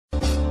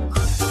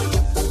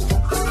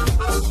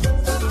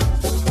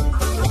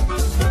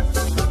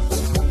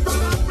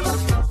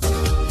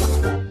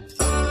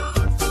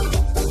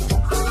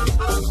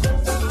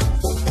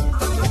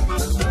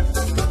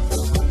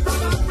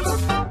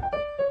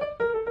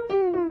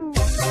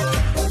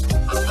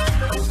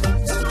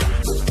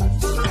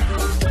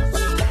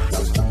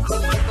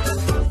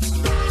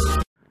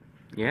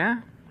Yeah,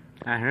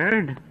 I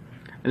heard.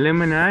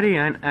 Illuminati,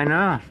 I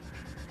know.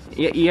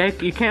 Yeah,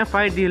 you can't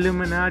fight the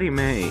Illuminati,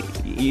 man.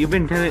 You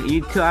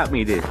taught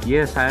me this.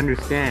 Yes, I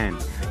understand.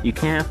 You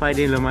can't fight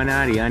the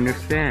Illuminati. I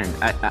understand.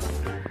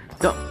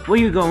 Where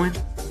you going?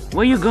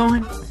 Where you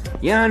going?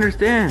 Yeah, I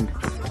understand.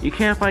 You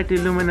can't fight the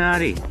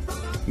Illuminati.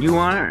 You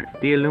aren't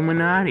the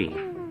Illuminati.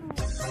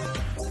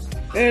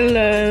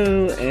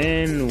 Hello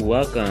and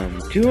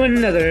welcome to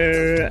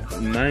another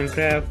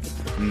Minecraft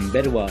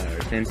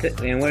Bedwars,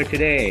 and where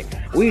today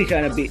we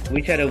try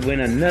to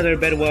win another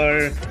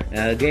Bedwar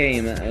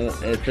game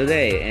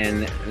today,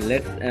 and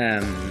we're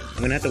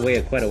gonna have to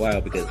wait quite a while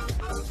because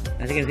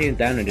as you can see it's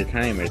down in the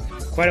timer.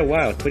 It's quite a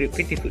while,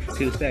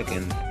 52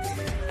 seconds.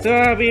 So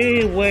I'll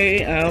be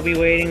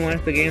waiting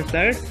once the game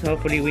starts.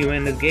 Hopefully we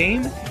win this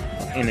game,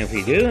 and if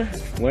we do,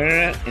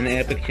 we're an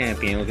epic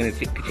champion. We're gonna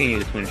continue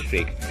this win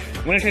streak.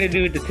 I'm gonna try to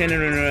do the 10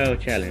 in a row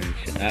challenge,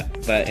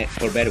 but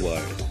for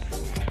Bedwars.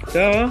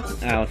 So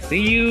I'll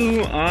see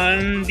you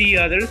on the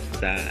other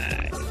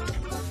side.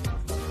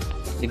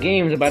 The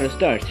game's about to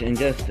start in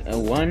just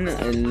 1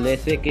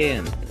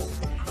 second,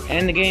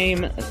 and the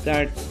game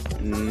starts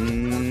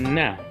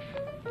now.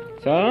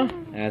 So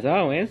as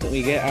always,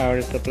 we get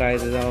our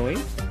supplies as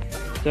always.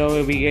 So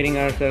we'll be getting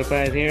our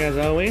supplies here as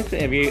always.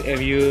 If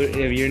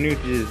you're new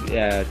to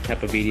this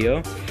type of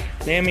video,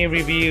 let me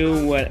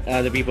review what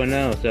other people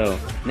know. So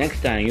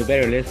next time you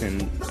better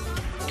listen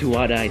to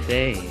what I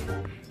say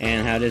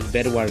and how this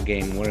Bedwars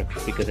game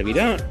works, because if you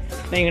don't,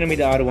 then you're gonna be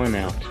the odd one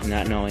out,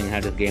 not knowing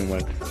how this game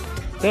works.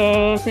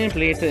 So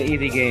simply, it's an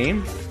easy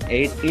game.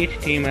 Each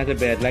team has a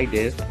bed like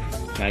this,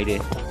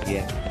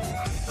 yeah.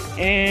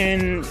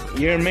 And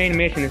your main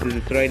mission is to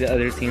destroy the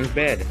other team's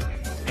bed.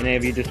 And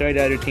if you destroy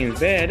the other team's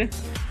bed,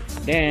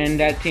 then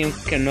that team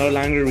can no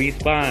longer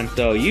respawn.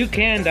 So you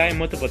can die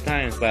multiple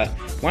times, but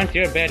once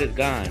your bed is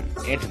gone,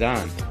 it's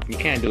gone. You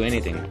can't do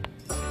anything.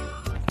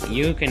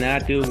 You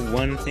cannot do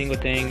one single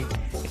thing.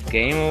 It's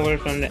game over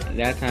from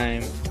that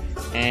time.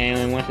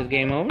 And once it's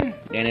game over,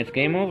 then it's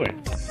game over.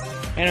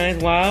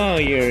 Anyways, while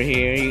you're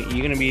here,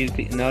 you're gonna be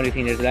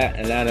noticing there's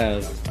a lot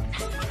of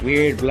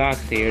weird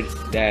blocks here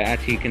that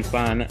actually can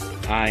spawn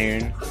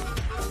iron,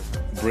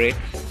 bricks,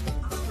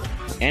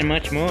 and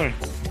much more.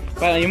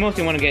 But you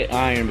mostly want to get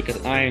iron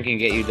because iron can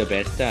get you the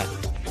best stuff.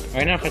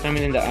 Right now, for some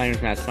reason, the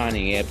iron's not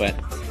spawning yet, but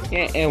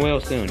yeah, it will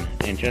soon.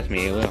 And trust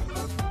me, it will.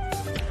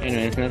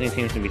 Anyways, nothing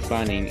seems to be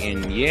spawning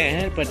in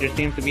yet, but there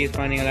seems to be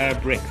spawning a lot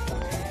of bricks.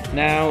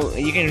 Now,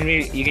 you can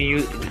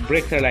use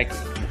bricks are like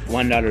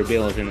 $1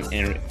 bills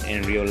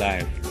in real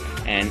life,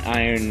 and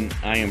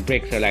iron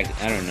bricks are like,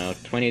 I don't know,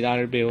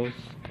 $20 bills,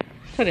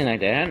 something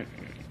like that.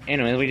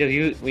 Anyways,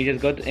 we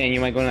just go and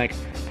you might go like,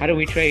 how do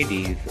we trade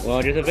these?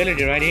 Well, there's a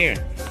villager right here.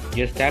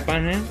 Just tap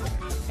on him,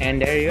 and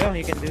there you go.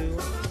 You can do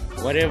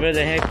whatever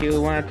the heck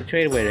you want to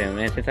trade with him.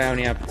 And since I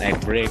only have like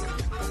bricks,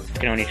 I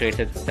can only trade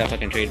stuff I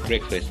can trade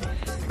bricks with.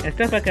 And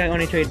stuff I can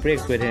only trade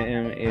bricks with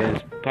him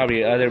is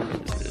probably other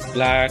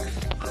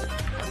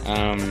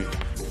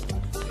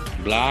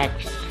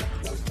blocks,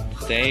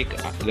 steak,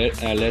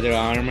 leather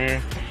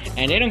armor,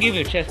 and they don't give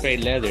you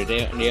chestplate leather.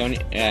 They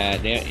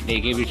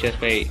give you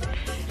chestplate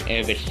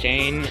if it's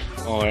chain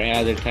or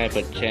other type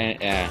of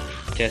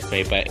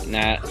chestplate, but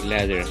not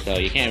leather. So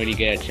you can't really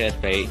get a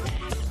chestplate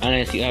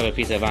unless you have a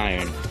piece of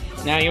iron.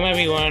 Now you might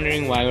be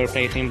wondering why we're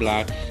placing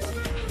blocks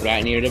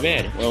right near the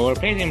bed. Well, we're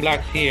placing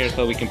blocks here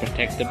so we can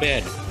protect the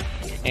bed,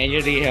 and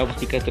usually it helps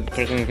because the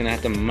person is gonna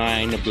have to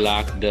mine to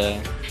block the.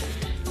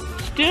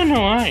 Still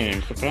no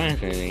iron,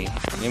 surprisingly.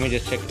 Let me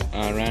just check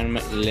around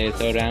my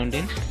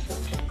surroundings.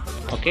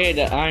 Okay,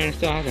 the iron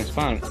still hasn't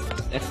spawned.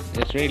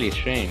 That's really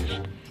strange.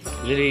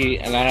 Usually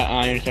a lot of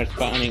iron starts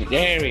spawning.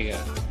 There we go.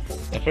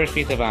 The first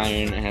piece of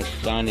iron has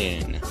spawned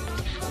in.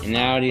 And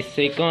now the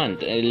second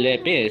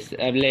piece of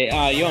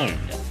iron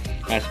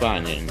has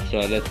spawned in. So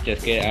let's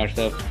just get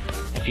ourselves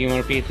a few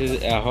more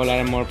pieces, a whole lot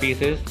of more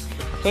pieces.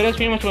 So that's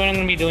pretty much what I'm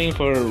going to be doing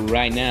for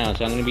right now.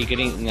 So I'm going to be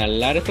getting a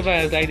lot of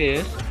supplies like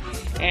this,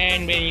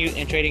 and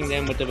trading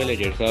them with the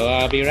villagers. So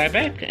I'll be right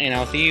back, and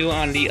I'll see you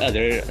on the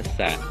other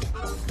side.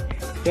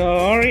 So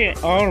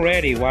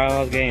already while I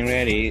was getting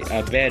ready,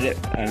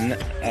 an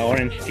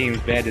orange team's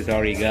bed is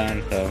already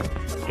gone, so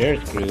they're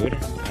screwed.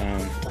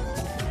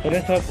 So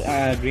let's hope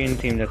green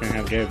team doesn't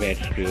have their bed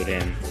screwed.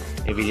 And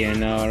if you didn't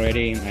know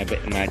already,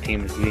 my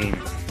team is green.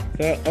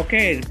 So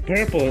okay,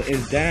 purple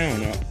is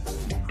down. Oh,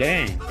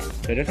 dang.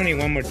 So there's only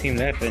one more team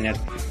left, and that's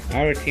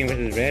our team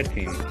versus red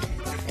team.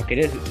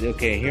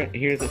 Okay,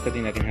 here's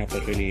something that can help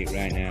us really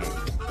right now.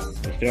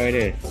 Destroy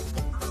this.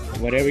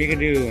 Whatever you can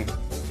do,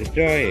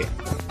 destroy it.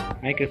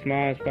 Make a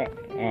small spot.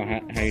 Oh,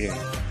 how you doing?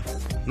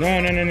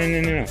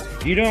 No.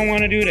 You don't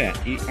want to do that.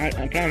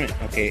 I promise.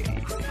 Okay,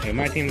 if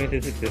my team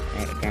loses this,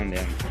 calm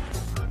down.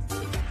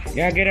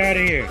 Yeah, get out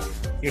of here.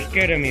 You're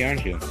scared of me,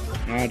 aren't you?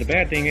 Now, the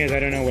bad thing is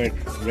I don't know where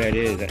red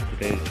is. That's to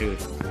tell you the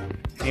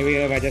truth. Maybe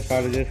if I just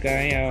follow this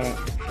guy,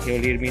 he'll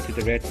lead me to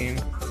the red team.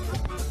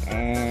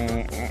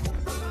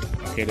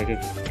 Okay, let's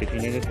just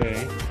continue this way.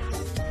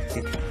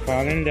 He's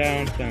falling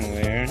down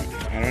somewhere.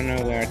 I don't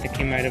know where. I think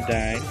he might have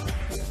died.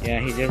 Yeah,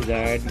 he just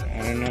died. I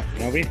don't know.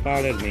 Nobody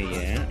followed me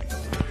yet,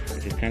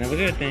 which is kind of a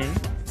good thing.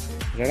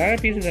 There's a lot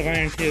of pieces of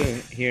iron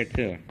here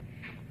too.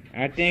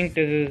 I think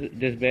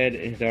this bed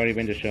has already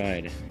been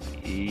destroyed.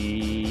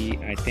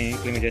 I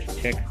think. Let me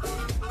just check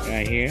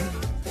right here.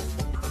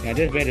 Yeah,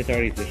 this bed is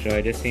already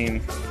destroyed. This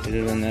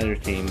is another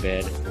team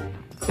bed.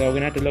 So we're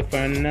gonna have to look for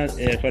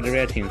another for the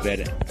red team's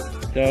bed.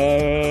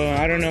 So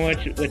I don't know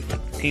which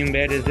team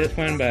bed is this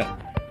one, but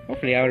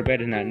hopefully our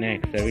bed is not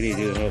next. I really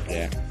do hope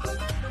that.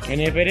 And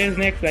if it is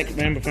next, like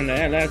remember from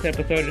the last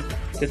episode,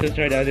 just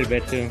destroy the other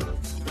bed too.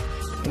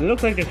 It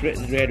looks like this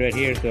red right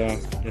here, so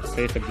just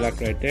place a block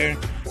right there.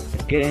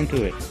 Let's get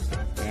into it.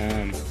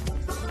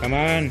 Come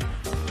on,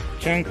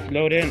 chunks,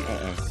 load in.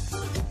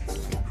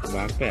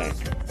 Walk back.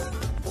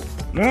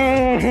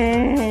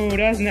 No,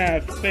 that's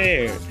not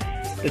fair.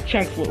 The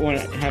chunks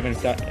haven't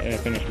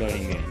finished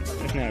loading yet.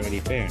 That's not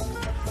really fair.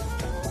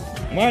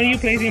 Why are you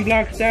placing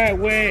blocks that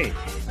way?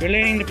 You're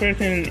letting the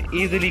person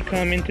easily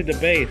come into the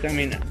base. I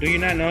mean, do you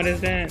not notice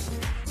that?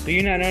 Do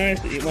you not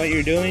notice what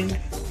you're doing?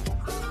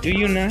 Do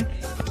you not?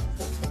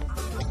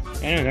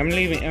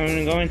 Anyways,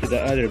 I'm going to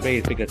the other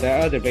base because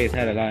that other base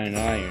had a lot of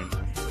iron.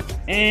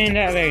 And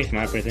that very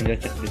smart person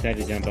just decided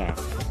to jump off.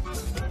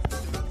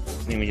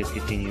 Let me just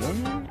continue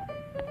on.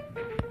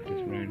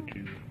 Just run to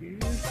here.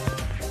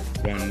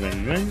 Run.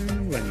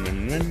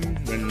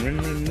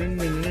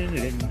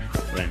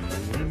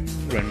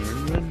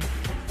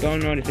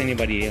 Don't notice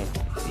anybody else.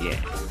 Yeah.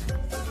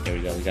 There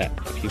we go. We got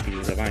a few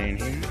pieces of iron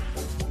here.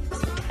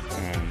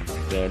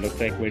 So it looks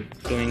like we're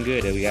doing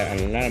good. We got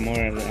a lot more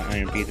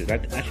iron pieces.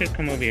 I should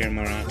come over here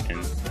more often.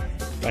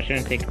 But I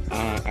shouldn't take too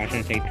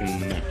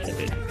much of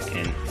it.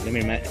 And let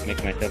me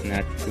make myself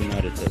not too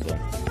noticeable.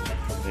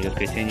 So just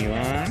continue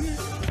on.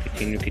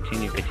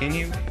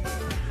 Continue.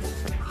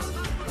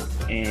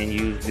 And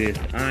use this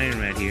iron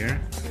right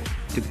here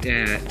to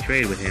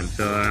trade with him.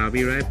 So I'll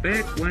be right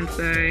back once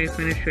I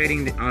finish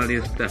trading all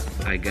this stuff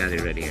I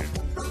gathered right here.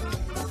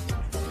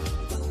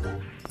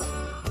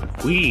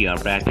 We are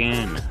back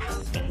in,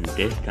 and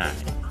this time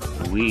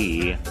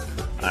we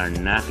are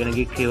not gonna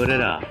get killed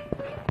at all.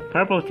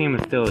 Purple team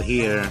is still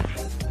here,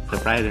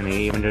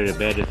 surprisingly, even though the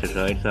bed is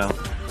destroyed. So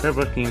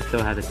purple team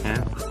still has a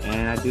chance,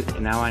 and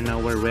now I know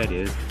where red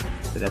is,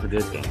 so that's a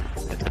good thing.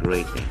 That's a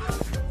great thing.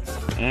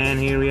 And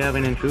here we have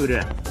an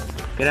intruder.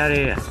 Get out of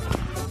here.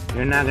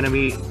 You're not gonna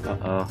be...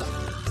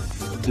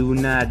 Do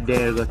not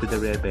dare go to the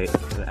red base,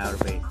 the outer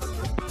base.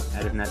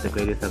 That is not the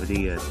greatest of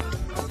ideas.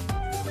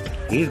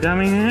 He's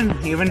coming in,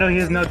 even though he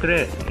has no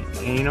threat.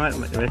 And you know what?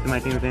 The rest of my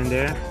team's in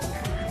there.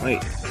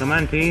 Wait, come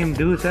on team,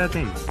 do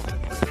something.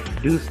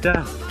 Do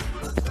stuff.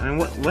 I mean,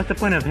 what's the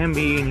point of him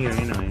being here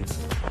anyways?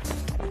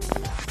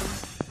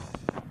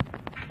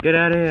 Get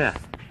out of here.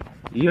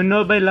 You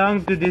don't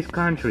belong to this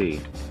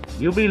country.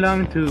 You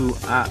belong to...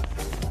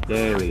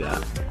 there we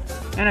go.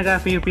 And I got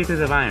a few pieces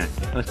of iron.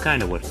 It was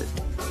kind of worth it.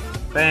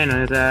 But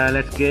anyways,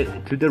 let's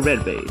get to the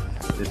red base.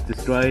 Let's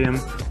destroy him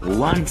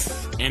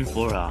once and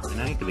for all.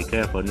 And I need to be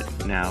careful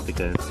now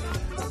because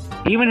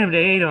even if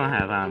they don't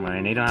have armor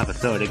and they don't have a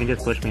sword, they can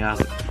just push me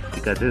off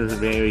because this is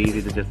very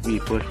easy to just be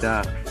pushed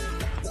off.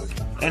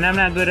 And I'm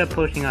not good at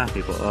pushing off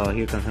people. Oh,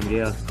 here comes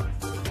somebody else.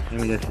 Let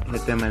me just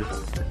hit them as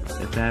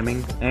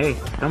stabbing. Hey,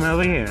 come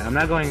over here. I'm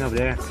not going over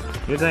there.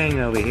 You're going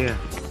over here.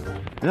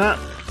 No,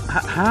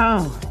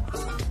 how?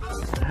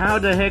 How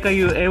the heck are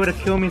you able to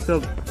kill me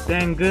so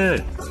dang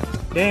good?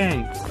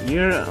 Dang,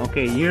 you're OP.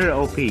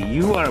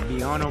 You are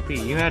beyond OP.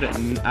 You had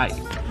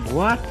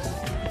what?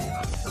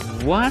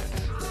 What?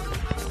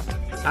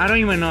 I don't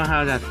even know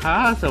how that's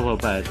possible,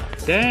 but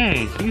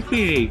dang, she's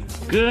pretty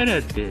good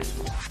at this.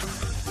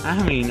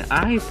 I mean,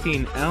 I've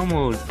seen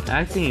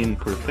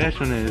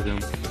professionalism,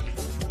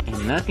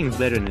 and nothing's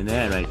better than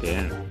that right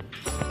there.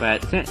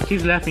 But since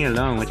she's left me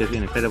alone, which is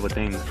an incredible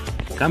thing.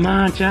 Come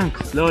on,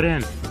 chunks, load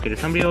in. Okay, there's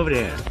somebody over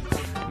there.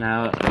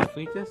 Now, if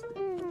we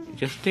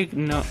just take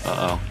no.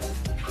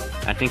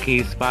 I think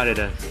he spotted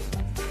us.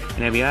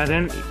 And if he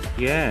hasn't,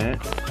 yeah.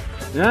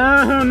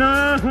 No.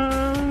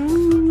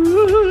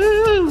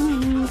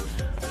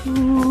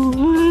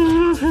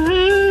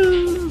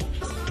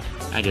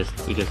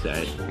 We just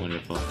died.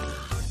 Wonderful.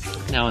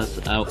 That was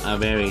a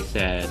very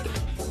sad,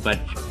 but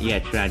yeah,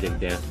 tragic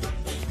death.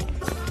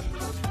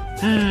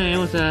 It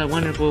was a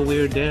wonderful,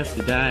 weird death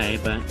to die,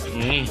 but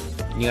hey,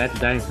 you got to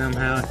die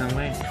somehow, some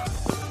way.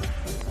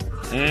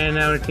 And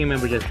our team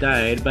member just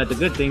died, but the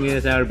good thing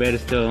is our bed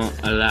is still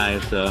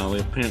alive, so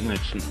we're pretty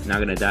much not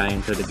gonna die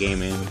until the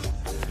game ends.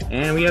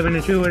 And we have an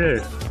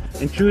intruder!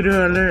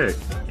 Intruder alert!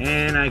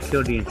 And I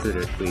killed the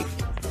intruder, sweet.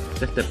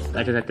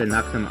 I just have to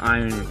knock some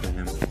iron into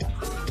him.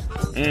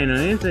 And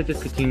let's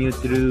just continue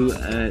through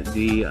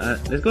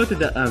let's go to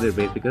the other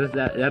base, because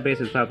that base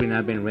has probably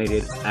not been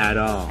rated at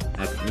all.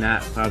 Like,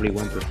 not probably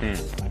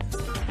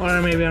 1%.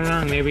 Or maybe I'm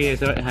wrong, maybe it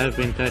has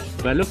been touched,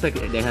 but it looks like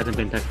it hasn't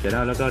been touched at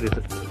all. Look at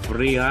this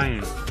free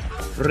iron.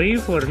 Free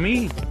for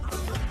me!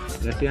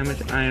 Let's see how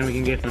much iron we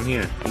can get from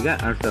here. We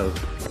got ourselves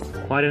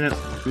quite a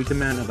huge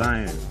amount of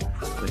iron,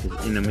 which is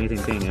an amazing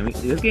thing. I mean,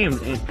 this game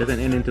doesn't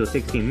end until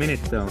 16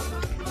 minutes, so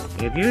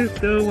if you're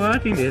still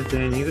watching this,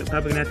 then you're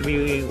probably gonna have to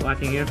be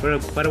watching here for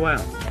quite a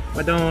while.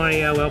 But don't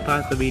worry, I will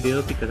pause the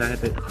video because I have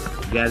to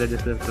gather the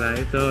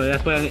supplies. So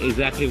that's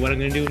exactly what I'm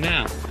gonna do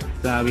now.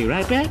 So I'll be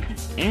right back,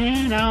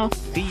 and I'll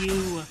see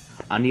you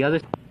on the other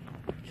side.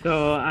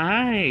 So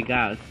I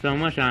got so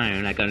much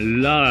iron, like a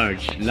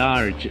large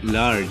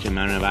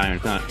amount of iron.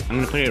 So I'm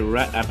gonna put it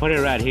right. I put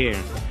it right here.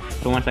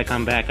 So once I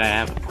come back, I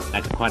have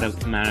like quite a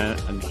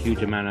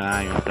huge amount of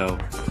iron. So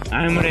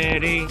I'm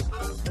ready.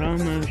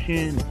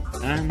 Promotion.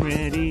 I'm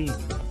ready.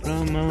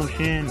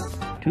 Promotion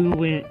to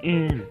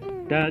win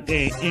the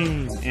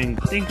game. And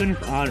thank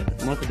goodness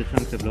most of the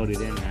chunks have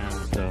loaded in now.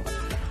 So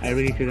I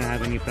really shouldn't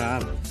have any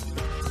problems.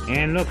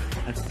 And look,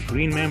 a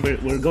green member.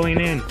 We're going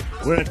in.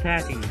 We're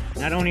attacking.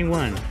 Not only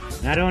one,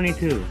 not only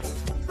two,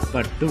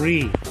 but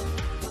three.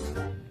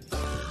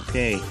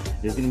 Okay,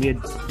 this is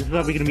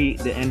probably gonna be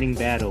the ending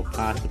battle,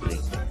 possibly.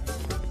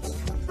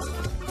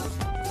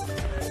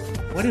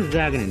 What is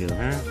that gonna do,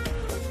 huh?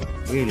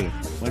 Really?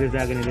 What is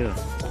that gonna do?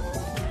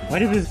 Why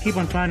does this keep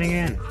on spawning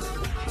in?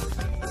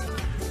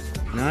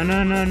 No,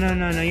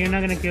 you're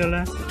not gonna kill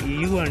us.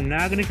 You are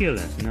not gonna kill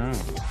us, no.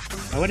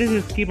 Why does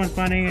this keep on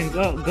spawning in?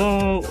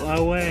 Go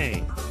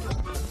away.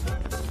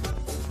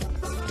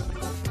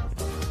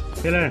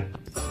 Kill her,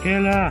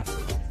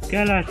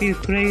 she's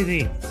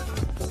crazy.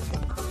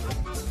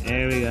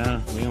 There we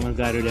go, we almost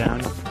got her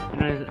down.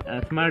 And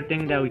a smart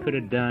thing that we could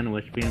have done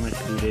was pretty much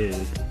do this.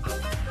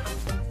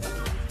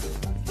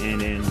 And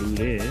then do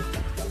this.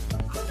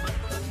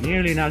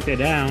 Nearly knocked her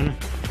down.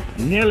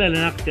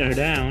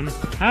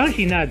 How is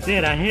she not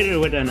dead? I hit her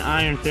with an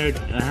iron surge.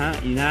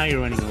 Now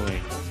you're running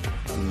away.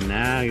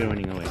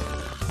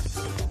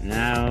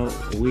 Now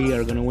we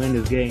are gonna win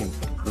this game.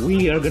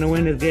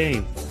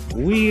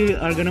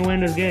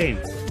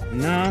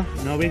 No,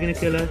 nobody's gonna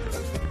kill us.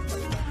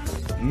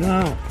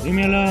 No, leave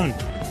me alone.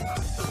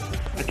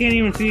 I can't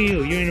even see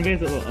you. You're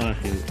invisible. Oh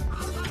shoot.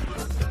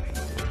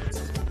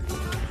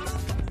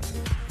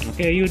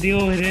 Okay, you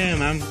deal with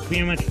him. I'm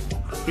pretty much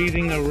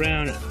freezing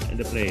around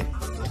the place.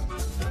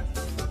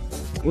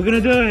 We're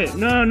gonna do it.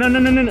 No.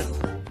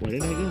 Where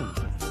did I go?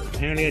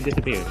 Apparently I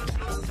disappeared.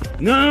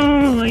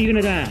 No, you're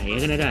gonna die. No.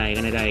 You're gonna die.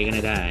 You're gonna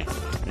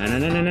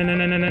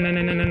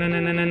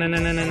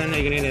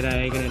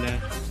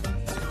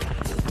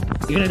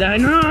die.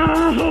 No!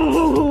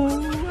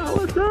 I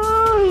was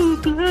so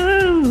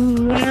close.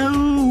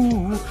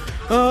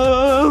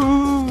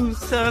 Oh,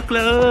 so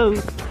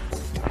close.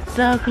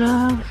 So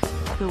close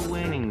to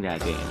winning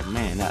that game.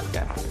 Man, that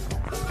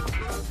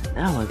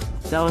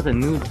was a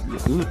new.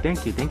 Ooh,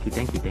 thank you.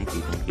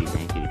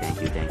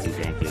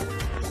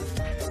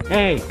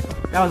 Hey,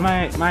 that was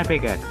my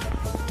pickaxe.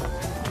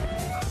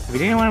 If you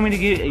didn't want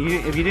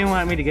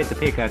me to get the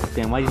pickaxe,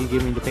 then why did you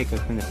give me the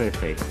pickaxe in the first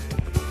place?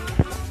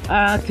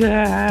 Attack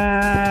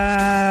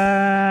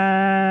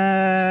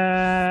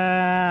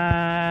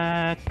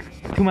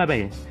to my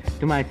base,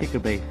 to my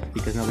secret base,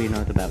 because nobody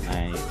knows about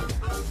my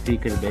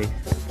secret base.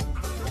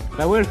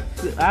 But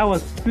I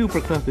was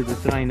super close to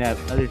destroying that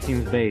other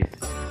team's base.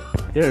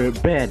 They're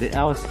bad.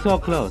 I was so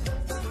close.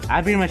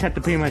 I pretty much had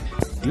to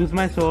use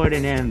my sword,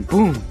 and then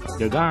boom,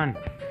 they're gone.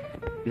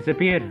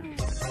 Disappeared.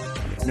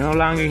 No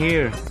longer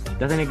here.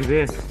 Doesn't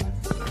exist.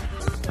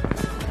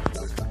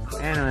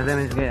 Anyways, let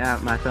me just get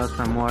out myself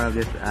some more of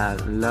this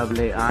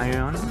lovely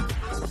iron.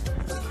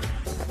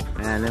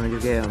 And let me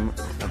just get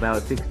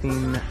about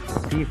 16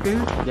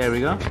 pieces. There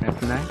we go.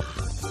 That's nice.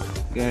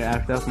 Get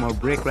ourselves more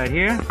brick right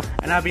here.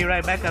 And I'll be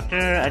right back after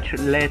I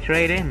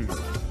trade in.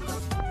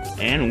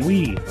 And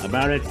we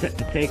about to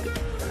take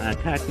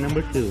attack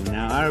number 2.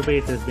 Now our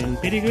base has been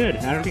pretty good.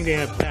 I don't think they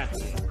have attacked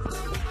me.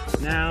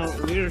 Now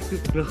we're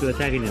super close to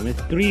attacking them.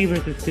 It's 3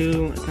 versus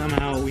 2.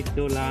 Somehow we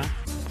still lost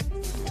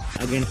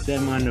against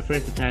them on the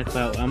first attack,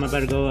 but I'm about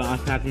to go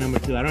attack number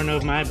 2. I don't know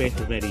if my base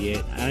is ready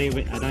yet. I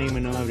don't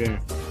even know if they're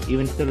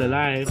even still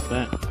alive,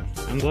 but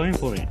I'm going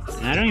for it.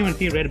 And I don't even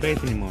see red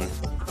base anymore.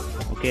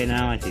 Okay,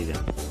 now I see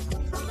them,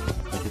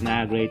 which is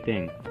not a great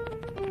thing.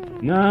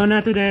 No,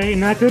 not today,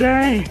 not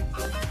today.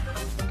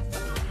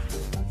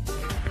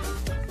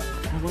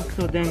 I worked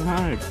so dang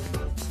hard.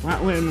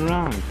 What went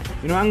wrong?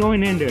 You know, I'm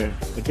going in there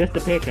with just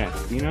the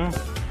pickaxe. You know,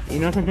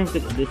 sometimes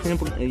the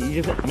simple,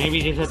 you just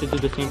have to do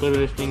the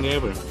simplest thing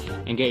ever,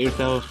 and get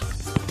yourself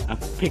a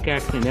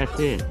pickaxe, and that's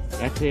it.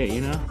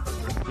 You know,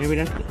 maybe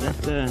that's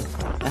the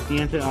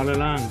answer all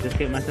along. Just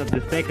get myself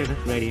this pickaxe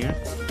right here.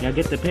 Now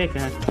get the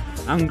pickaxe.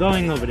 I'm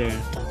going over there.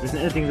 There's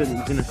nothing that's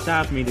gonna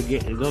stop me to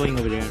get going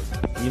over there.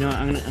 You know,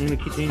 I'm gonna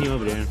continue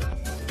over there.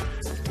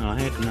 Oh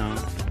heck no.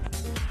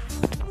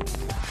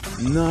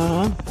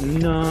 No.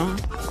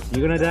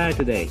 You're gonna die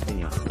today,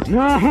 senor.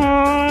 No.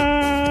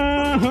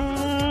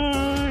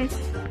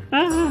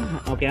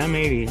 Okay, I'm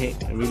really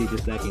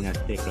disliking that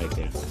stick right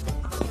there.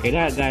 Okay,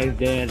 that guy's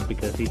dead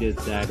because he just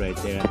died right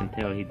there. I can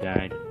tell he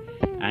died.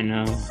 I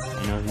know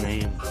his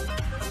name.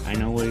 I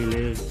know where he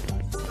lives.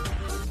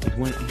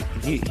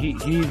 He's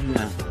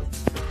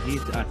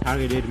a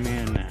targeted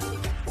man now.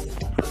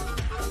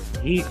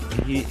 He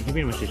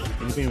pretty much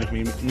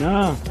made me.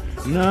 No,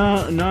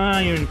 No, no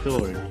iron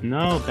sword.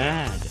 No,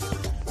 bad.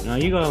 No,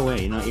 you go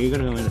away. No, you're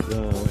gonna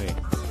go away.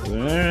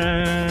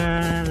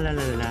 La la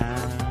la.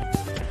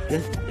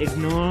 Just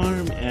ignore.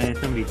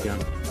 Somebody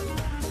jumped.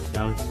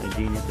 That was a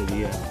genius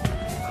idea.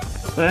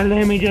 But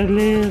let me just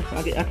live.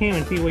 I can't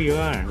even see where you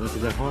are, which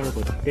is a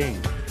horrible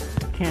thing.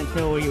 Can't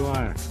tell where you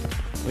are,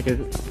 which is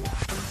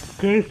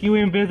curse you,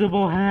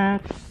 invisible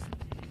hat.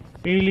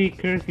 Really,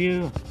 curse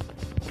you.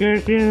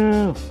 Curse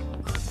you.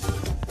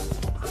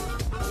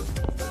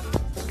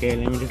 Okay,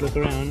 let me just look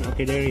around.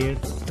 Okay, there he is.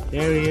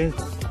 There he is.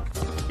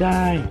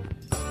 Die.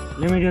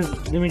 Let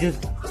me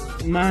just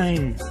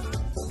mine.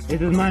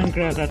 This is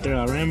Minecraft after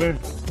all, remember?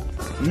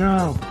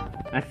 No.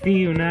 I see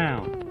you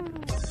now.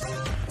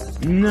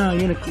 No,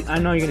 I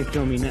know you're gonna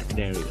kill me now.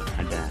 There we go.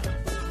 I died.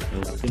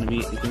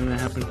 It's gonna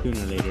happen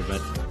sooner or later,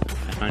 but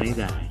I finally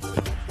died.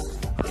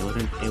 It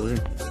wasn't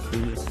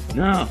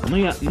no,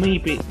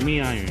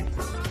 me iron.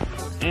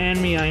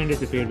 And me iron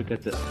disappeared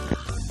because the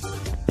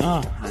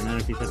oh,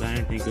 another piece of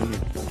iron, thank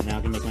goodness. Now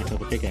I can make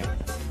myself a pickaxe.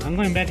 I'm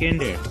going back in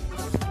there.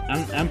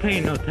 I'm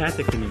playing no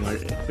tactics anymore.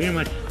 It's pretty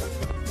much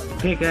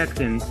pickaxe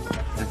and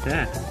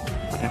attack.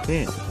 That's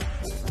it.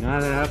 No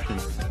other option.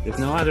 There's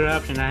no other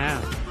option I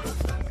have.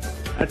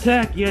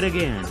 Attack yet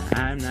again.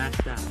 I'm not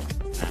stopping.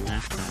 I'm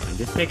not stopping.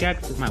 This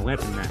pickaxe is my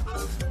weapon now.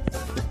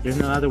 There's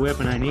no other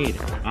weapon I need.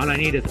 All I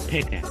need is a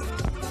pickaxe.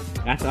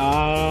 That's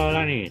all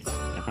I need.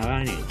 That's all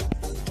I need.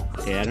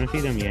 Okay, I don't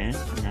see them yet.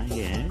 Not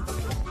yet.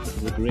 This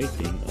is a great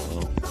thing.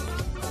 Uh-oh.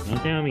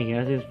 Don't tell me he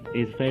has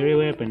his favorite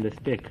weapon, the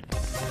stick.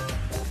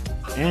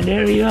 And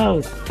there he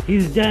goes.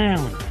 He's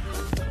down.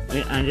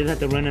 Wait, I just have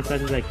to run as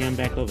fast as I can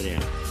back over there.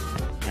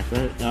 That's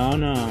what, oh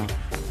no.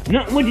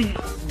 No, what did you...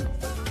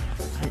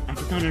 I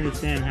just don't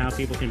understand how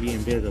people can be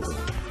invisible.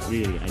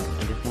 Really, I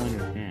just don't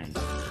understand.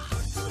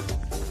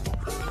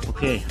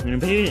 Okay, I'm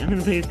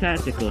gonna play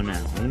tactical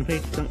now. I'm gonna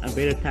play a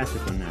bit of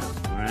tactical now.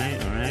 Alright.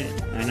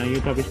 I know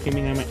you're probably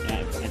screaming at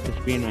the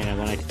screen right now,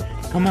 like,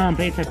 come on,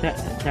 play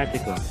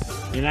tactical.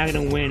 You're not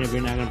gonna win if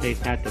you're not gonna play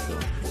tactical.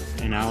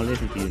 And I'll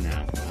listen to you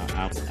now.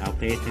 I'll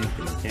pay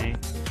attention, okay?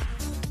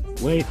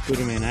 Wait,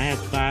 Scooterman, I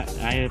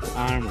have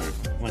armor.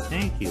 Well,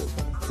 thank you.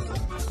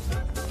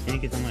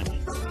 Thank you so much.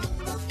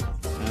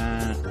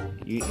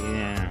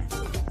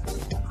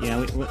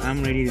 Yeah,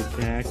 I'm ready to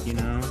attack, you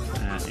know,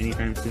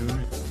 anytime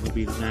soon. Would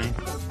be nice.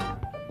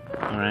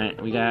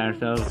 Alright, we got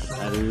ourselves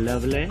a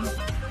lovely.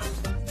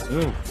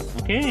 Ooh,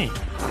 okay.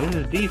 This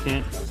is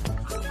decent.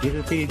 This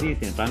is pretty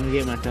decent, but I'm gonna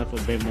get myself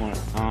a bit more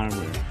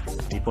armor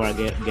before I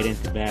get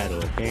into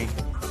battle, okay?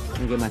 I'm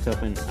gonna get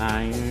myself an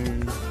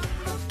iron,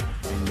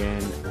 and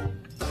then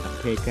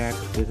a pickaxe.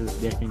 This is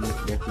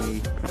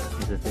definitely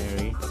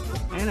necessary.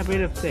 And a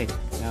bit of stick.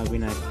 That would be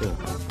nice too.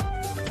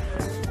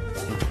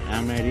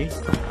 I'm ready.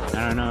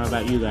 I don't know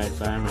about you guys,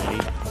 but I'm ready.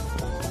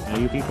 Are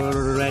you people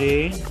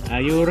ready?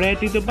 Are you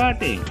ready to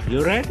party?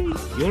 You ready?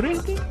 You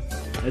ready?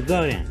 Let's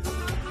go then.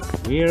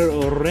 We're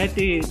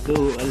ready to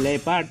lay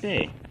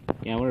party.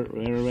 Yeah, we're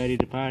ready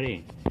to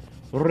party.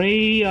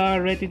 We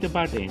are ready to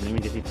party. Let me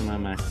just eat some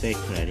of my steak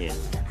right here.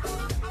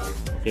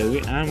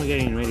 Okay, I'm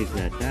getting ready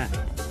to attack.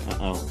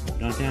 Uh-oh.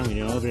 Don't tell me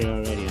they're over there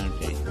already, aren't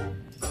they?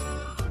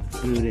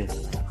 Do this.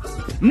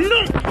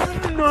 No!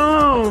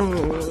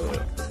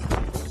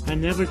 I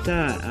never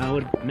thought I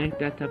would make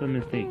that type of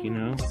mistake, you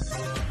know?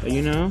 But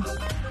you know,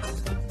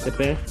 the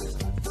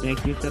best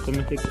makes these type of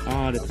mistakes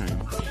all the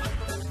time.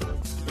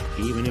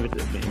 Even if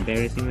it's an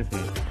embarrassing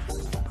mistake.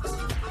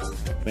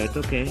 But it's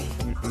okay.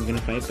 I'm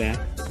gonna fight back.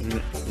 I'm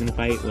gonna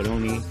fight with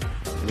only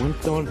one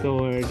stone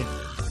sword.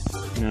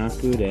 No,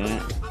 screw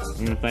that.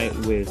 I'm gonna fight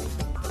with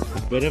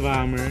a bit of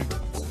armor,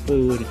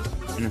 food,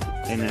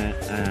 and a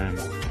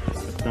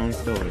stone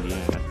sword.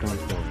 Yeah, a stone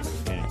sword.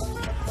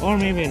 Yeah. Or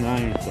maybe an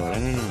iron sword. I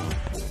don't know.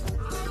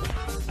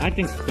 I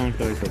think stone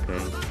sword is okay.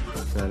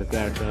 So let's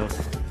get ourselves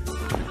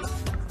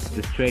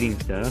this trading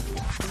stuff.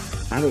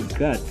 I don't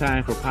got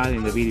time for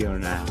pausing the video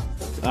now.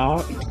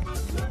 Oh,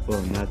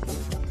 nothing.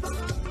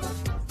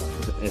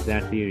 It's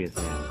that serious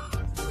now.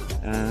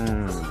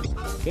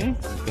 Okay,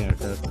 let's get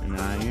ourselves an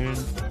iron.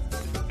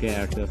 Get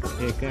ourselves a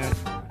pickaxe.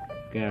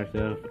 Get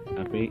ourselves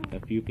a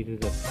few pieces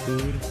of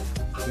food.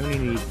 We only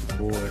need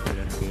 4, so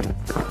that's good.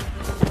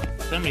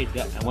 Somebody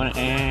died,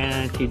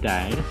 and she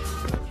died.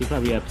 She's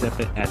probably upset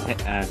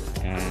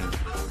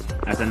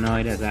as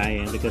annoyed as I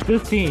am because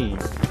this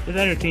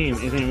other team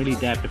isn't really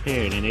that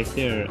prepared and they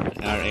still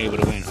are able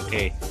to win.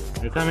 Okay,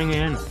 they're coming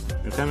in.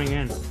 They're coming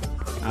in.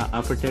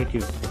 I'll protect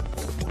you.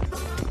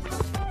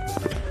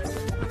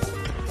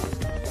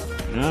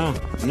 No,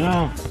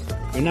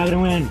 you're not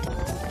gonna win.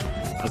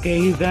 Okay,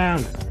 he's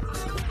down.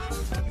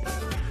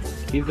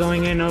 He's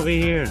going in over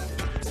here.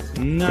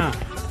 No.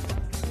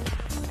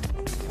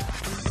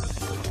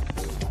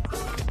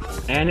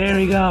 And there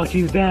we go.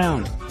 She's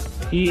down.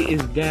 She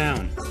is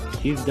down.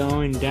 She's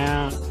going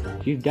down.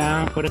 She's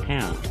down for the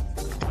count.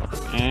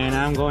 And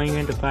I'm going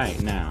in to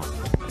fight now.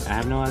 I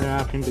have no other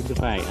option to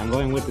fight. I'm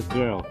going with this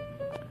girl.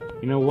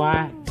 You know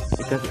why?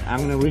 Because I'm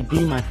gonna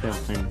redeem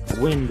myself and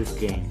win this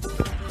game.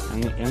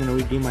 I'm gonna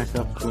redeem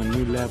myself to a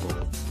new level.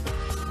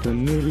 to a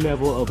new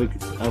level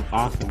of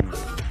awesomeness.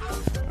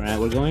 Alright,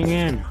 we're going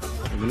in.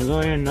 We're gonna go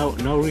in,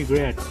 no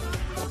regret.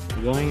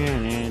 We're going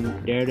in,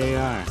 and there they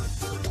are.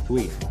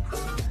 Sweet.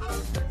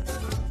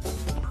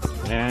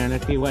 And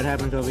let's see what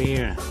happens over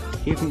here.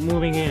 Keep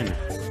moving in.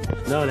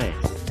 Slowly,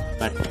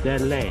 but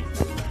steadily.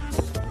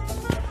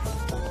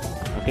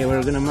 Okay,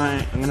 we're gonna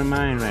mine. I'm gonna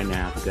mine right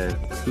now because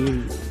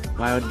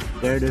while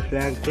they're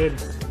distracted.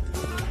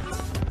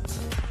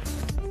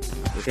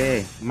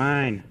 Okay,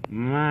 mine.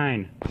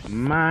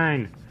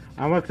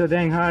 I worked so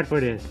dang hard for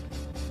this.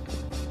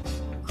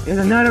 There's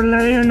another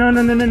layer. No.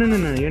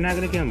 You're not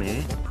gonna kill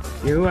me.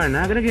 You are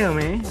not gonna kill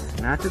me.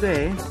 Not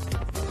today.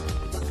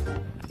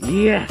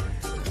 Yes!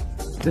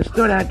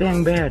 Destroy that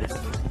dang bed.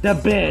 The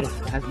bed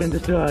has been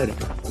destroyed.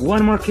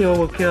 One more kill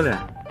will kill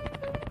her.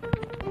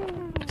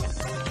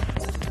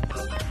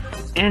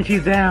 And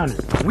she's down.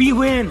 We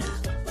win!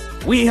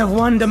 We have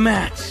won the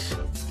match!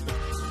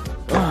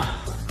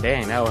 Oh,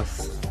 dang, that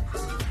was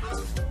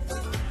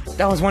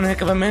one heck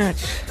of a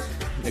match.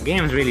 The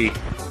game is really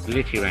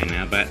glitchy right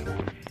now, but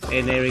hey,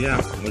 there we go.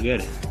 We're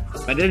good.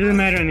 But it doesn't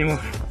matter anymore.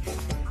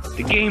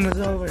 The game is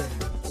over.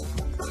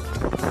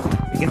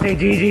 You can say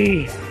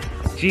GG.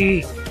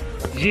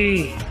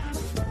 GG.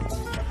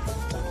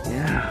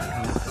 Yeah,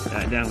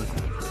 that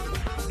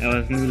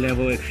was new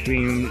level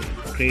extreme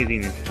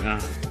craziness.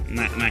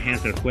 My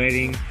hands are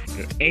sweating.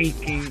 They're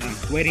aching. I'm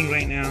sweating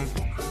right now.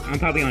 I'm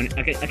probably on.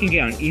 I can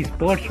get on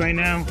esports right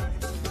now.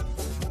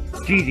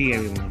 GG,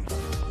 everyone.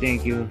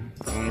 Thank you.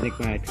 I want to thank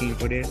my team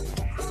for this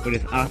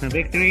awesome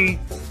victory.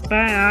 But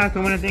I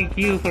also want to thank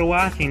you for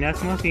watching.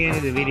 That's mostly the end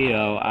of the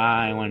video.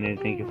 I want to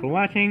thank you for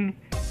watching.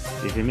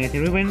 This is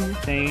Mason Ruben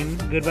saying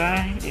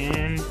goodbye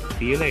and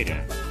see you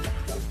later.